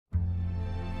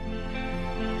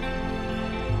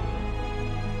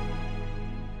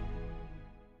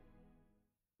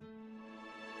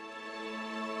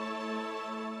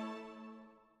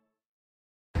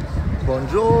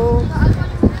Bonjour.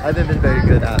 I haven't been very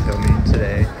good at filming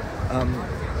today.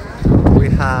 We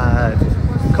had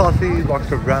coffee,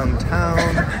 walked around town,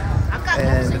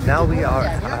 and now we are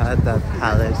at the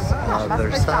Palace of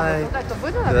Versailles,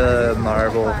 the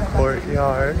marble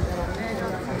courtyard,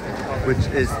 which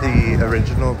is the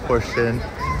original portion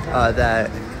that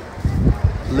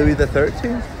Louis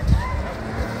XIII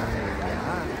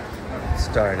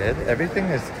started. Everything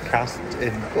is cast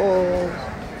in gold.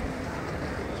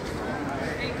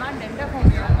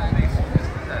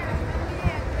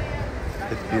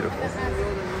 It's beautiful.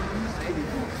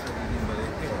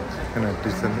 Gonna do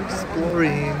some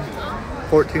exploring.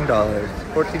 $14,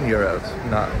 14 euros.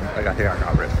 Not, like I think I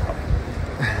got ripped off.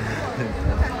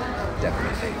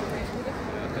 Definitely.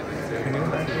 Can you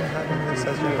imagine having this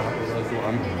as your house?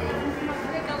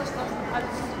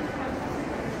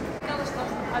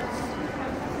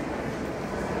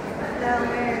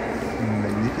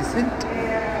 Magnificent.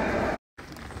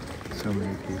 So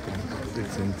many people.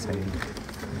 It's insane.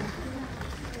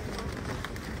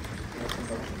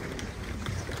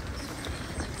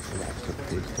 Lots of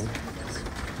people.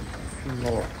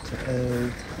 Lots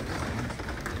of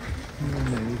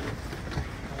money.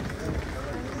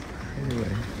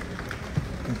 Anyway,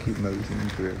 I'll keep moseying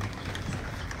through.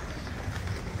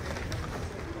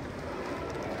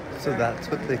 So that's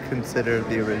what they consider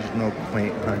the original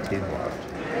quaint hunting lodge.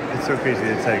 It's so crazy.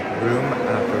 It's like room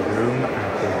after room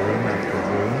after room after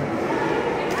room.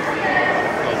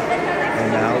 And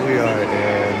now we are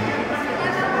in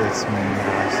this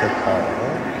massive hall.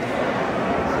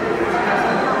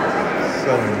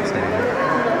 So insane.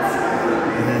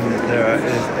 And then there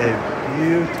is a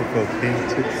beautiful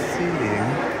painted ceiling.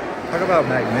 Talk about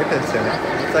magnificent.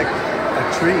 It's like a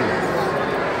tree.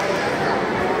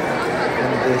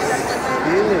 And this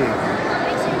ceiling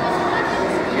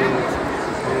is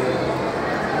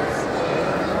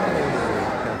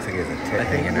I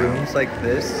think rooms like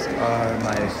this are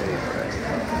my favorite.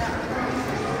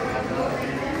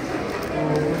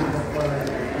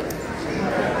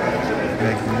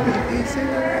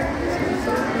 Magnificent.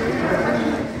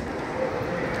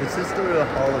 This is the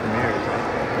Hall of Mirrors, right?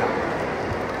 Yeah.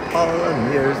 Hall of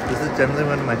Mirrors. This is generally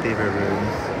one of my favorite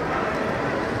rooms.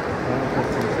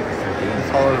 This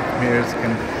Hall of Mirrors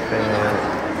can fit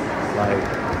like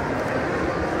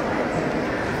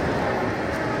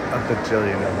a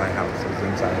bajillion of my houses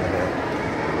inside of it.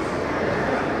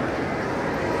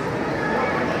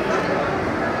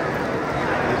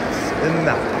 It's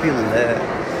immaculate.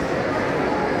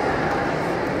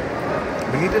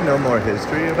 We need to know more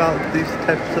history about these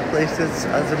types of places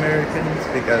as Americans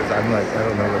because I'm like, I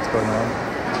don't know what's going on.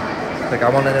 Like, I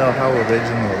want to know how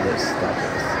original this stuff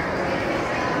is.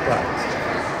 But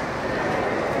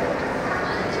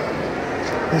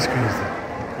it's crazy.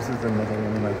 This is another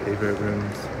one of my favorite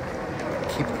rooms.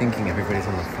 I keep thinking everybody's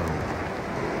on the phone.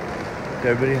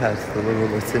 Everybody has the little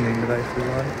listening devices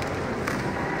on.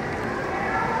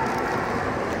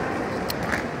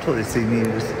 Totally see me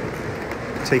just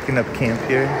taking up camp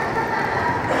here.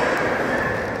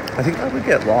 I think I would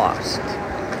get lost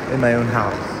in my own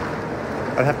house.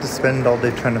 I'd have to spend all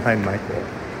day trying to find Michael.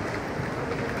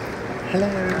 Hello.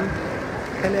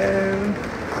 Hello.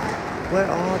 Where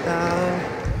art thou?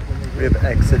 We have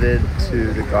exited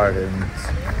to the gardens.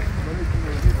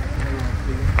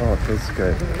 Oh, it feels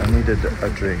good. I needed a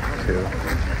drink too.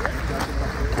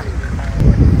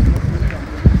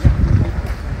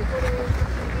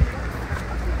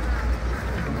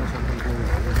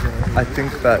 I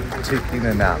think that taking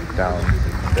a nap down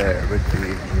there would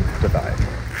be divine.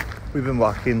 We've been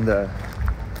walking the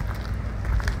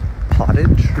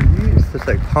potted trees. There's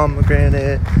like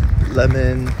pomegranate,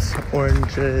 lemons,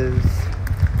 oranges,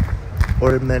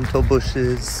 ornamental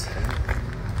bushes.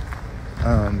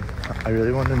 I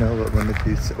really want to know what one of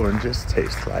these oranges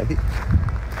taste like.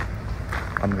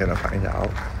 I'm gonna find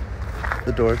out.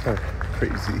 The doors are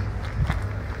crazy.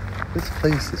 This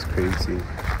place is crazy.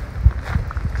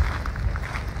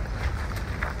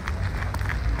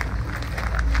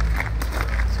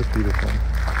 So beautiful.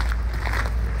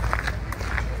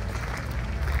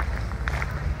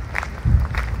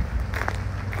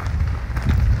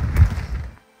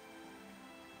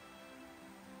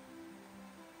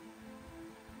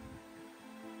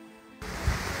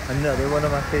 Another one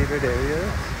of my favorite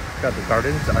areas. God, the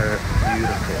gardens are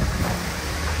beautiful.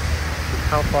 Look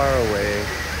how far away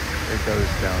it goes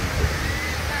down to.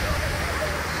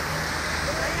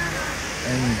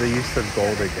 And the use of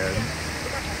gold again.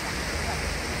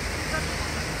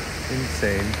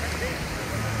 Insane.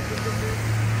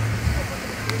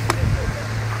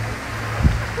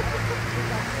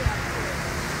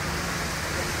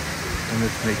 And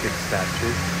this naked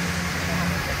statue.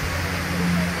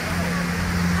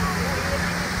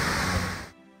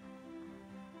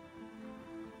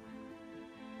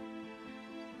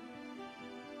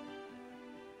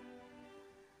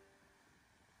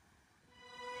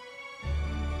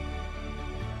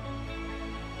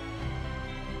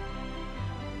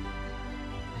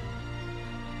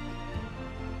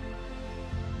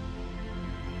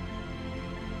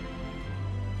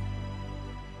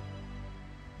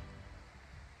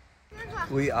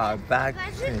 We are back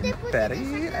in Paris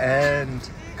and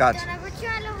got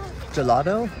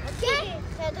gelato.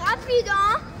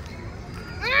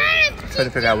 Trying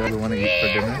to figure out what we want to eat for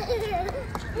dinner.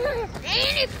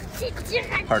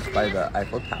 Parked by the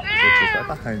Eiffel Tower, which is right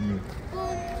behind me.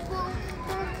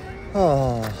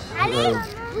 Oh, the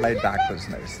ride back was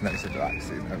nice and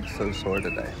relaxing. I'm so sore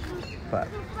today, but.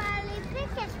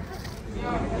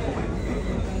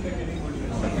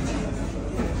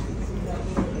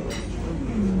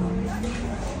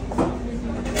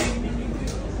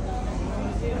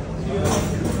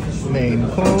 Main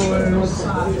course.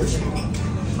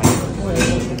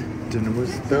 Dinner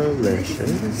was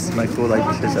delicious. Michael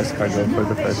liked his escargot for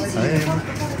the first time.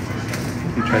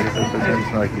 You tried it for the first time.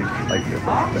 It's not like you liked it.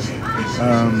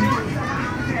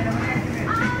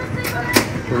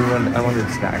 But I wanted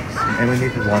snacks, and we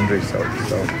needed laundry soap,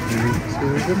 so we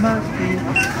went to the market.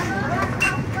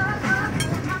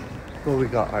 Well, we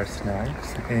got our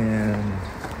snacks and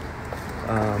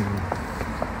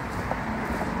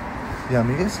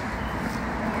yummies.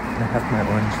 I have my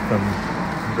orange from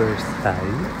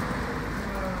Versailles.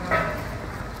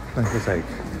 I was like,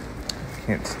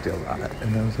 can't steal that.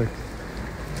 And I was like,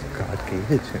 God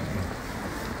gave it to me.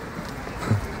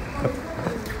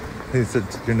 He said,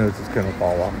 your nose is gonna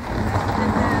fall off.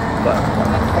 But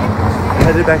I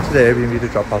headed back to the Airbnb to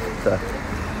drop off the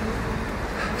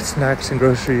snacks and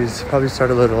groceries. Probably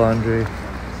start a little laundry.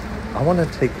 I want to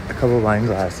take a couple wine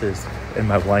glasses and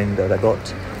my wine that I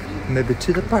bought maybe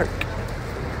to the park.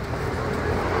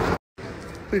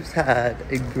 We've had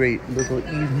a great little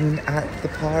evening at the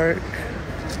park.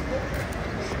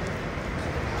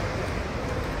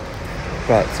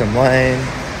 Brought some wine.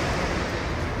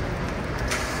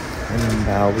 And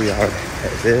now we are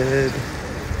headed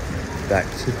back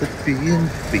to the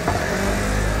B&B.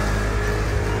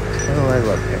 Oh, I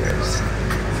love Paris.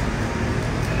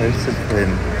 Paris has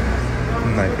been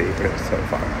my favorite so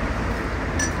far.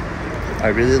 I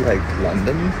really like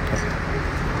London,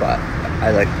 but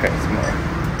I like Paris more.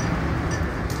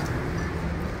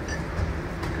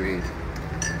 Agreed.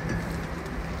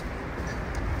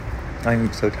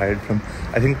 I'm so tired from,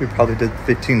 I think we probably did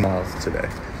 15 miles today.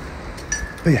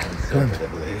 But yeah.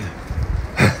 Conservatively.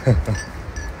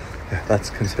 Yeah, that's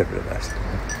conservative estimate.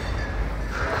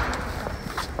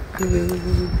 Good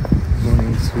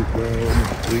morning, Sweet World.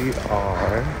 We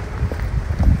are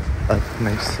up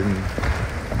nice and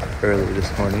early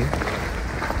this morning.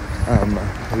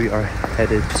 We are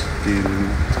headed to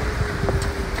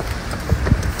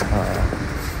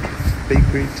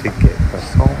bakery to get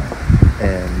croissant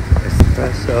and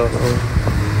espresso.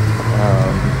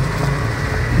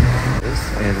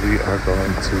 And we are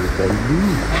going to the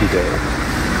Louvre today.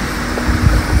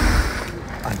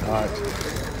 I got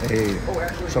a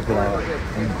chocolate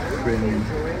and cream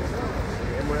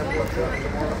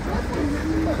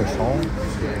croissant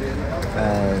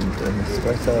and an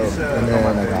espresso, and then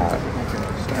I got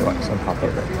Starbucks on top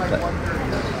of it.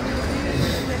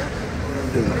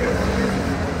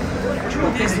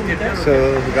 So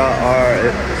we got our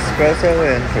espresso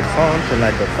and croissant, and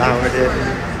I devoured it,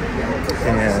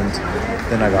 and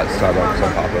then I got Starbucks on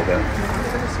top of it.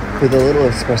 The little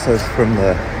espressos from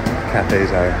the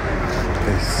cafes are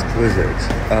exquisite.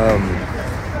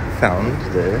 Found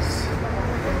this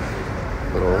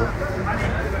little,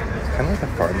 it's kind of like a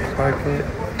farmer's market thing.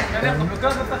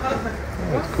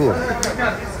 Oh, it's cool.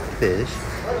 Fish,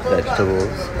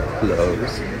 vegetables,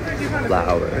 clothes,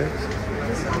 flowers.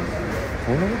 I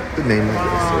wonder what the name of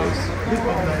this is.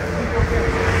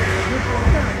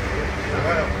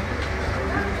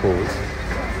 Cool.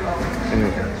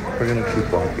 Anyway, we're gonna keep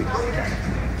walking.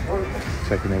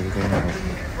 Checking everything out.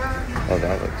 Oh,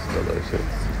 that looks delicious.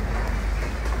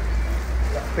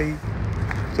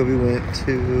 So we went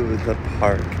to the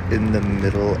park in the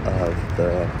middle of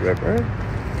the river,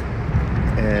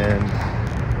 and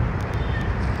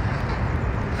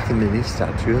it's a mini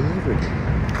Statue of Liberty.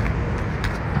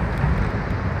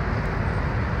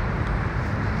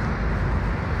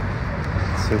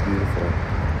 It's so beautiful.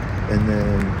 And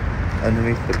then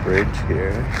underneath the bridge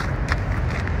here,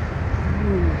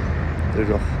 there's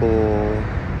a whole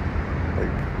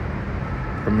like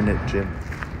permanent gym.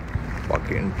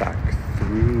 Walking back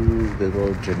through the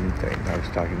little gym thing I was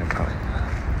talking about.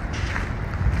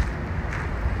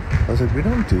 I was like, we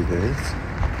don't do this,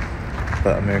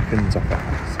 but Americans are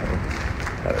back, so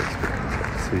that experience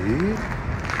it. See?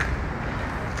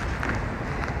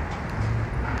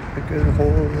 Like a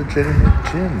whole legitimate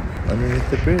gym underneath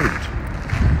the bridge.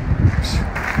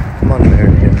 Come on,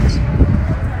 Americans.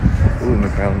 Ooh, and the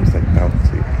ground's like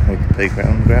bouncy. Like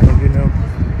playground ground, you know?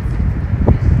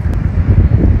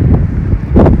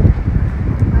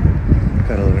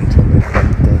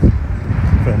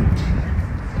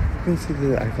 You can see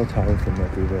the Eiffel Tower from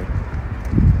everywhere.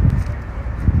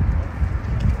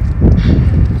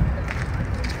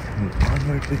 And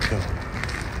onward we go.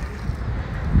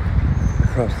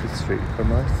 Across the street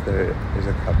from us, there is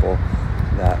a couple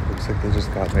that looks like they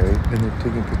just got married and they're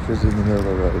taking pictures in the middle of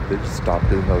the road. They just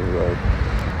stopped in the middle of the road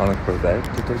on a Corvette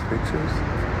to take pictures.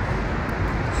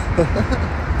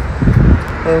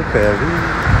 Oh, baby.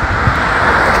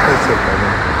 That's so funny.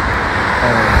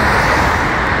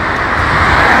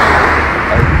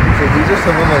 So these are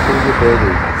some of my favorite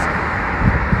buildings.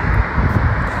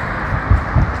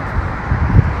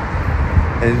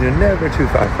 And you're never too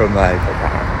far from the Eiffel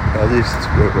Tower. At least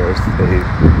where stayed.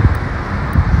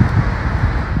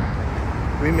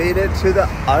 We made it to the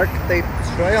Arc de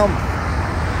Triomphe.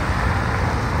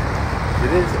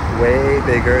 It is way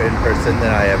bigger in person than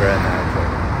I ever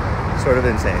imagined. Sort of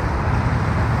insane.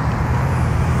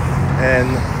 And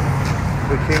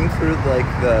we came through like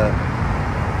the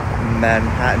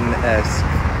Manhattan-esque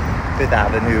Fifth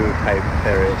Avenue type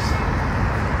Paris.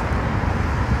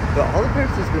 But all of Paris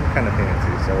has been kind of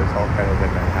fancy, so it's all kind of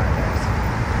been Manhattan-esque.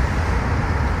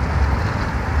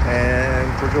 And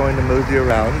we're going to mosey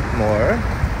around more.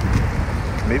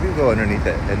 Maybe we'll go underneath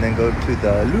it and then go to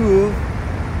the Louvre.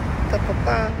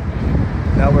 Ta-ta-ta.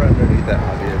 Now we're underneath it,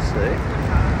 obviously.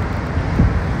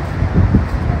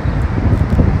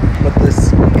 But the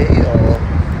scale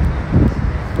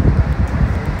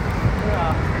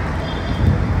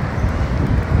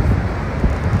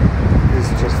is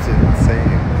just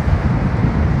insane.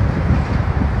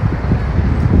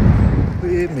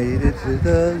 We made it to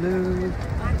the Louvre.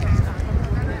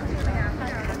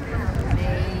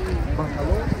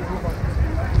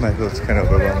 Michael's kind of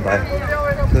overwhelmed by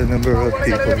the number of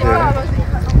people here.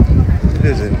 It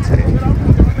is insane.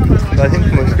 But I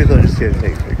think most people are just here to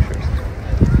take pictures.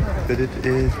 But it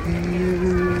is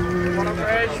beautiful.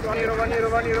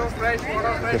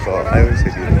 I always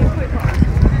say beautiful.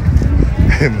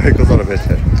 Michael's on a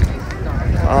mission.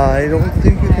 I don't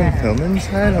think you can film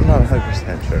inside. I'm not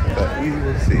 100% sure, but we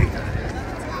will see.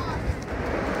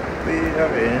 We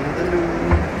are in the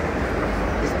Louvre.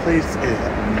 This place is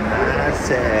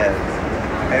massive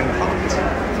and hot.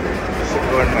 I should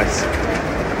go in my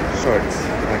shorts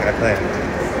like I planned.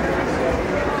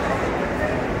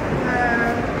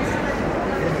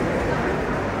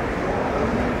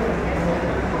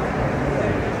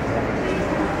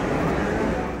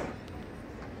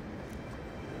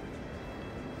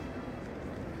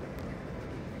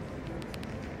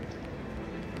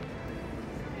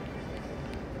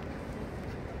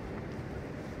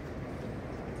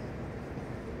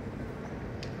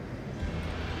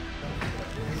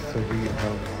 So we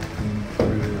are walking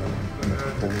through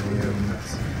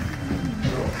Napoleon's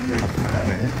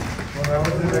apartment.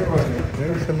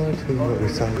 Very similar to what we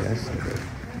saw yesterday.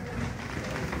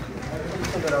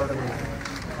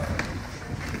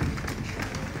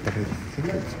 But I think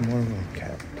it's more well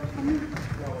kept.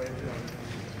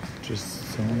 Just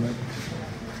so much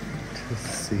to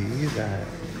see that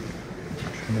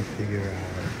I'm trying to figure out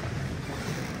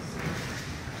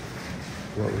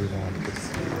what we want to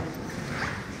see.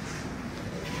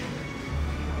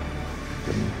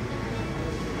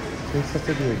 There's have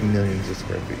to be like millions of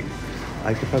square feet.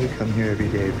 I could probably come here every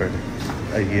day for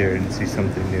a year and see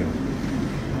something new.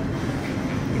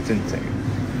 It's insane.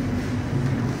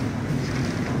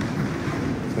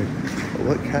 It's like,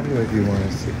 what category do you want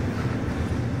to see?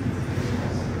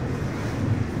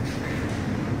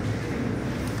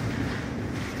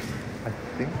 I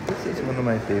think this is one of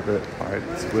my favorite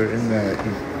parts. We're in the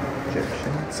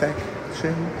Egyptian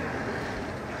section.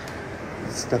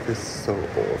 This stuff is so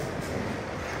old.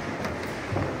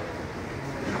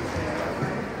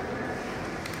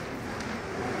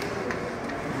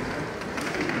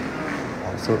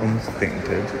 Also almost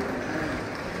fainted.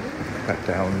 Got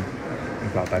down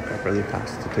and got back up really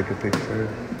fast to take a picture.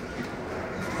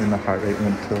 And the heart rate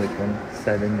went to like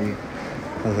 170.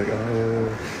 I was like, oh.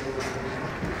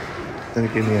 Then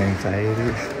it gave me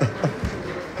anxiety.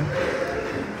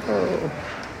 Oh.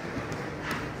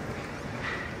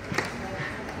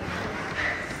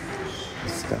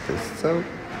 This stuff is so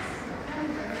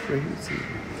crazy.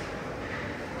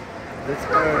 This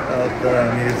part of the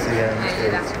museum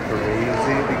is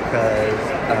crazy because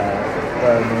of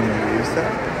the Mona Lisa.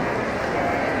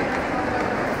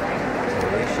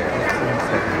 Totally sure.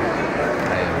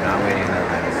 I am not waiting in that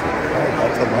line to see it. Oh,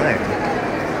 that's a line.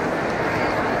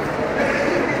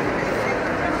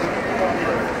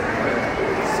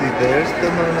 See, there's the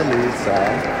Mona Lisa,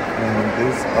 and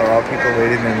these are all people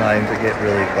waiting in line to get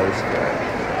really close to it.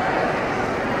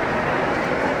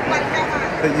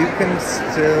 But you can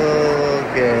still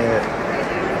get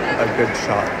a good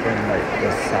shot from like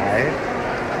the side.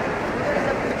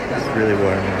 It's really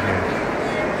warm in here.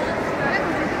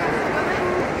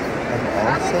 And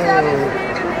also a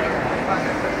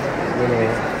little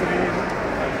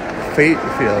fate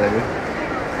feeling.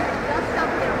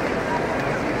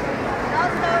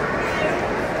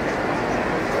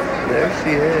 There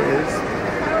she is.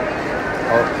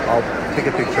 I'll take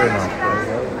a picture and I'll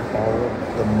throw all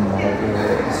of the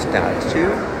marble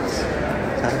statues.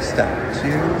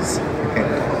 Okay.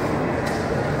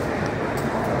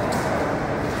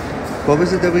 What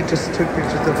was it that we just took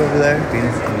pictures of over there?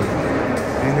 Venus.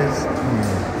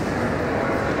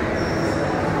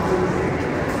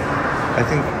 I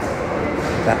think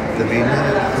that the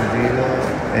Venus, the Vita,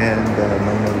 and the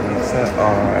Mona Lisa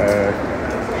are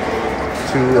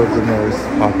two of the most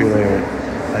popular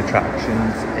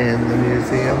attractions in the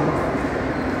museum.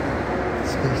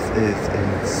 This place is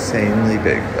insanely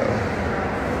big though.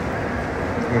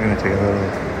 We're gonna take a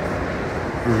little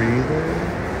breather.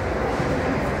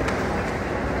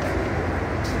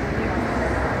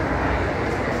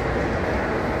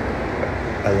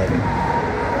 I love it.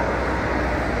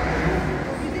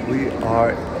 We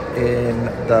are in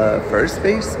the first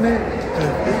basement.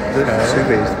 There's two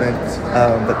basements,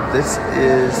 but this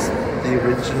is the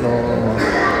original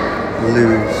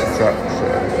Louvre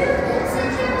structure.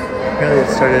 Apparently it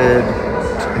started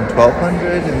in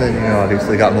 1200 and then,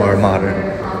 obviously got more modern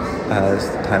as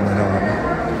time went on.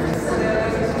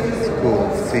 It's cool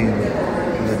seeing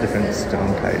the different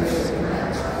stone types.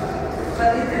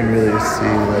 You can really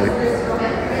see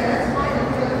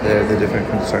the different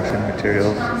construction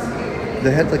materials.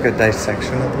 They had like a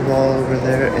dissection of the wall over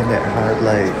there, and it had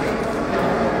like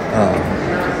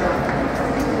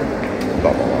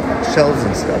shells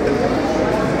and stuff in it.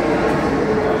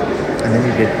 And then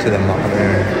you get to the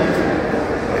modern,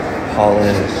 like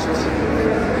polished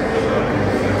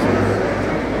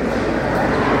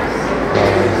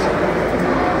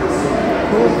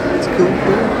cool. It's cool.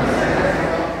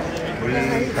 We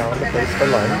found a place for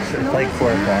lunch. It's like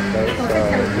 4 o'clock though, so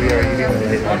we are eating a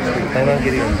late lunch. We plan on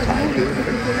getting Thai food for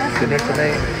dinner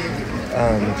tonight.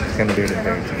 She's gonna do it in to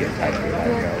get Thai food, I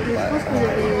know, but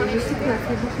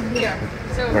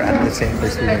we're at the same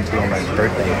place we went to on my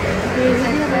birthday.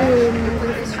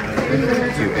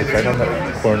 Dude, it's right on the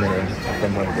corner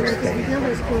from where we're staying.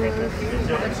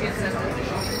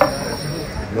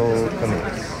 No, we're gonna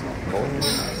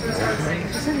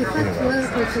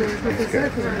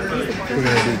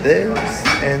do this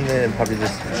and then probably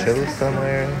just chill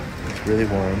somewhere. It's really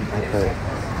warm. I put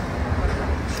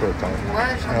shorts on.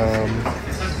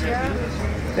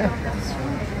 Yeah.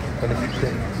 Gonna do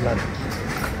lunch.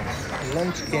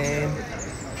 Lunch game.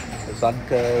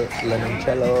 Vodka,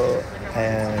 limoncello,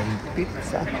 and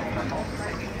pizza.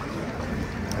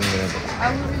 And then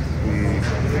we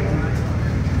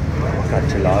got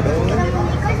gelato,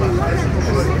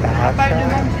 pistachio,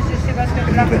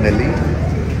 and vanilla.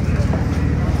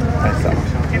 I suck.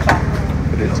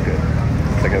 But it's good.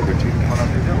 It's like a routine now.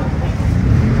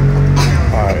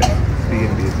 Alright,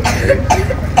 B&B's are great.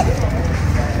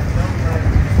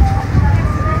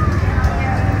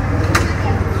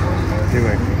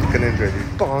 Anyway, gonna enjoy these.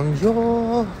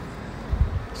 Bonjour!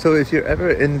 So if you're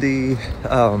ever in the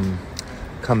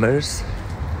Commerce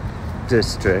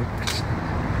district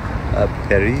of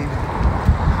Paris,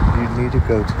 you need to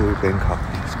go to Bangkok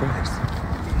Express.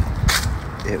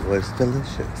 It was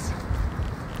delicious.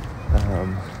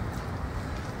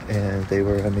 And they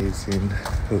were amazing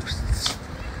hosts.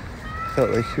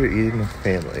 Felt like you were eating with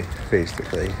family,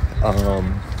 basically.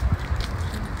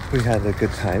 We had a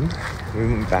good time. We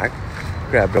went back,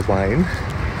 grabbed a wine,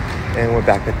 and we're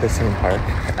back at the same park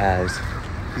as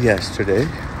yesterday.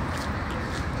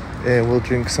 And we'll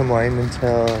drink some wine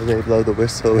until they blow the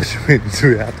whistle, which means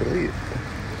we have to leave.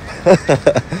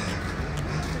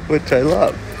 Which I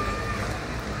love.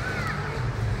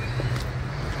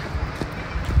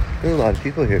 There's a lot of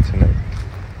people here tonight,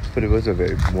 but it was a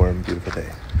very warm, beautiful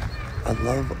day. I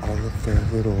love all of the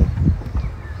little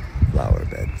flower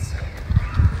beds.